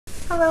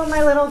Hello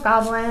my little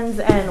goblins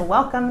and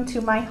welcome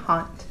to my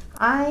haunt.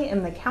 I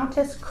am the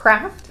Countess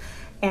Craft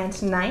and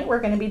tonight we're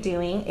going to be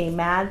doing a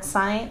mad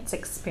science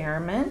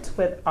experiment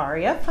with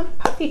Aria from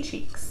Puffy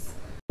Cheeks.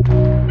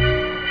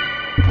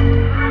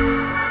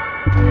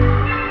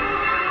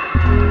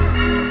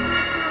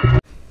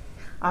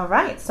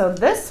 Alright, so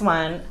this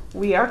one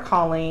we are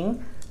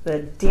calling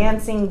the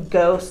dancing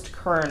ghost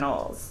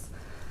kernels.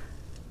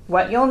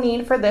 What you'll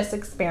need for this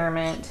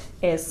experiment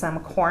is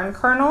some corn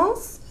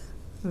kernels,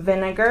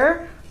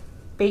 vinegar,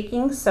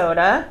 baking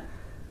soda,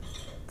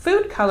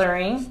 food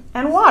coloring,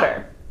 and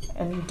water.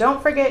 And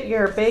don't forget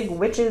your big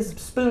witch's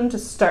spoon to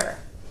stir.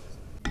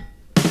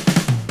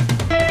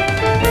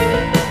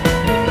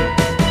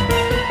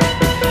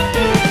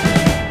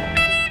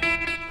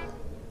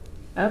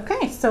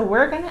 Okay, so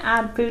we're going to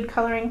add food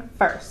coloring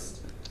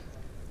first.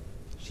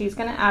 She's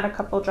going to add a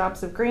couple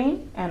drops of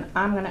green, and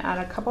I'm going to add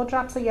a couple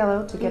drops of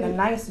yellow to get a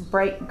nice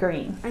bright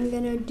green. I'm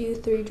going to do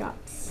 3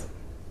 drops.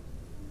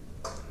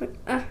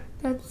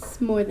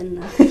 That's more than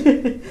enough.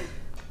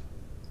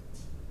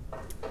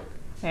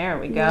 There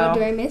we go. Now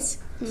do I mix?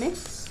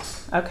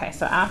 Okay,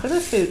 so after the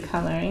food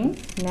coloring,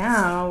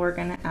 now we're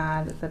going to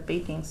add the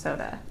baking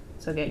soda.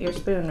 So get your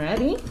spoon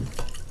ready.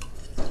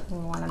 We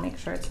want to make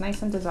sure it's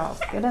nice and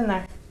dissolved. Get in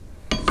there.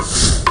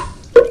 Yes,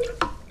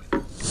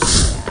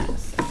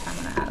 I'm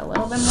going to add a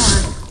little bit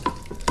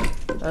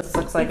more. This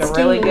looks like a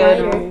really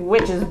good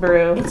witch's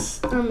brew. It's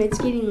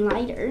getting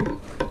lighter.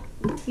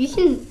 You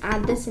can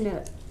add this in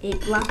a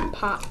black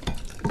pot.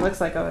 Looks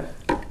like a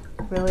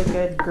really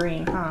good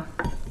green, huh?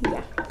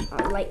 Yeah,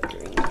 a light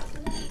green.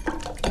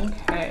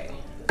 Okay.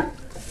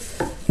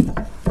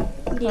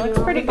 Looks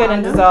pretty good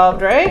and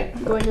dissolved, right?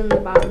 Going on the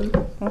bottom.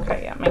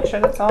 Okay, yeah, make sure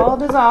that's all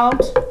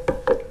dissolved.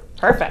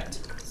 Perfect.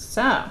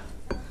 So,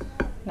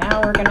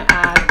 now we're going to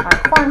add our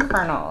corn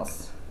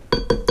kernels.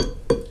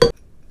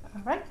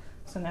 All right,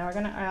 so now we're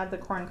going to add the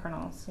corn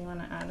kernels. You want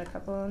to add a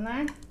couple in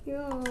there?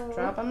 Yeah.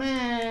 Drop them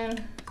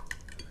in.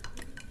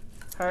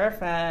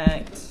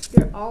 Perfect.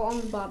 They're all on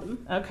the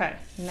bottom. Okay,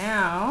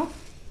 now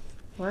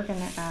we're going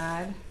to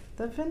add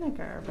the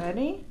vinegar.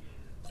 Ready?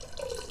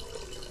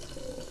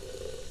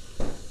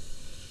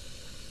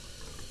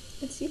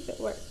 Let's see if it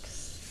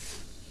works.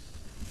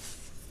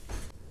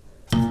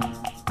 Look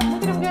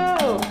at them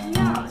go.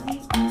 Yeah,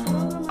 some of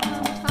them are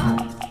on top.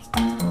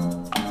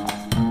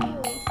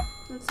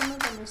 And some of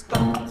them are still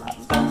on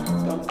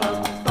the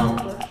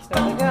bottom.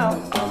 There we go.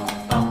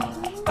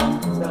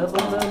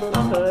 Rubble, rubble,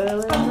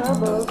 toilet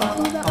trouble.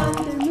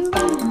 They're moving.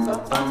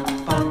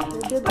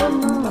 They did the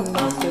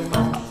monster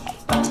mash.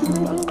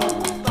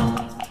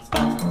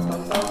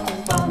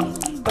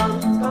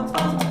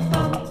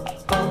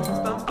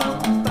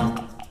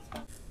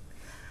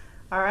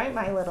 All right,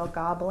 my little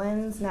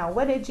goblins. Now,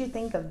 what did you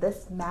think of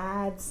this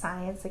mad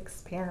science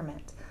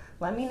experiment?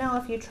 Let me know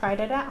if you tried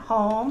it at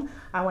home.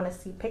 I want to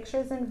see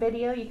pictures and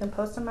video. You can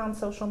post them on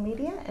social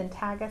media and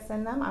tag us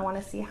in them. I want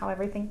to see how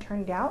everything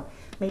turned out.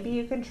 Maybe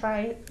you can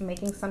try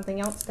making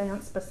something else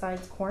dance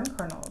besides corn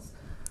kernels.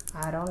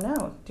 I don't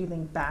know. Do you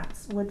think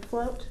bats would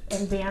float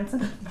and dance in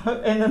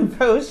the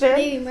ocean?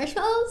 Maybe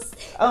marshmallows?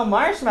 Oh,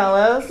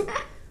 marshmallows.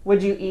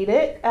 Would you eat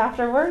it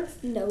afterwards?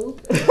 No.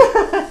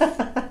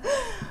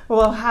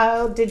 Well,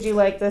 how did you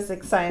like this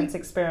science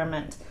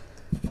experiment?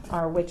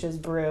 Our witch's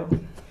brew.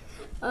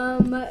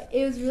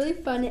 It was really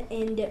fun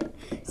and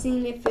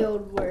seeing if it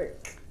would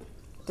work.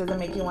 Does it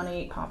make you want to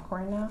eat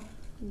popcorn now?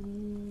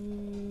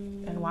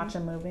 And watch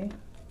a movie?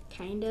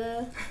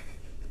 Kinda.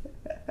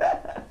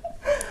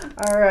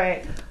 All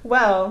right.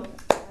 Well,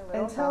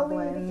 until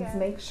then,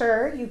 make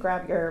sure you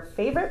grab your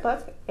favorite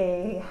book,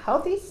 a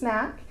healthy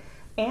snack,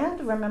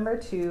 and remember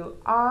to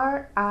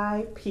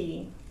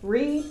R.I.P.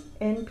 Re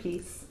in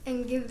peace.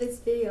 And give this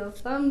video a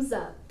thumbs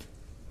up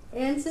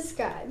and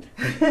subscribe.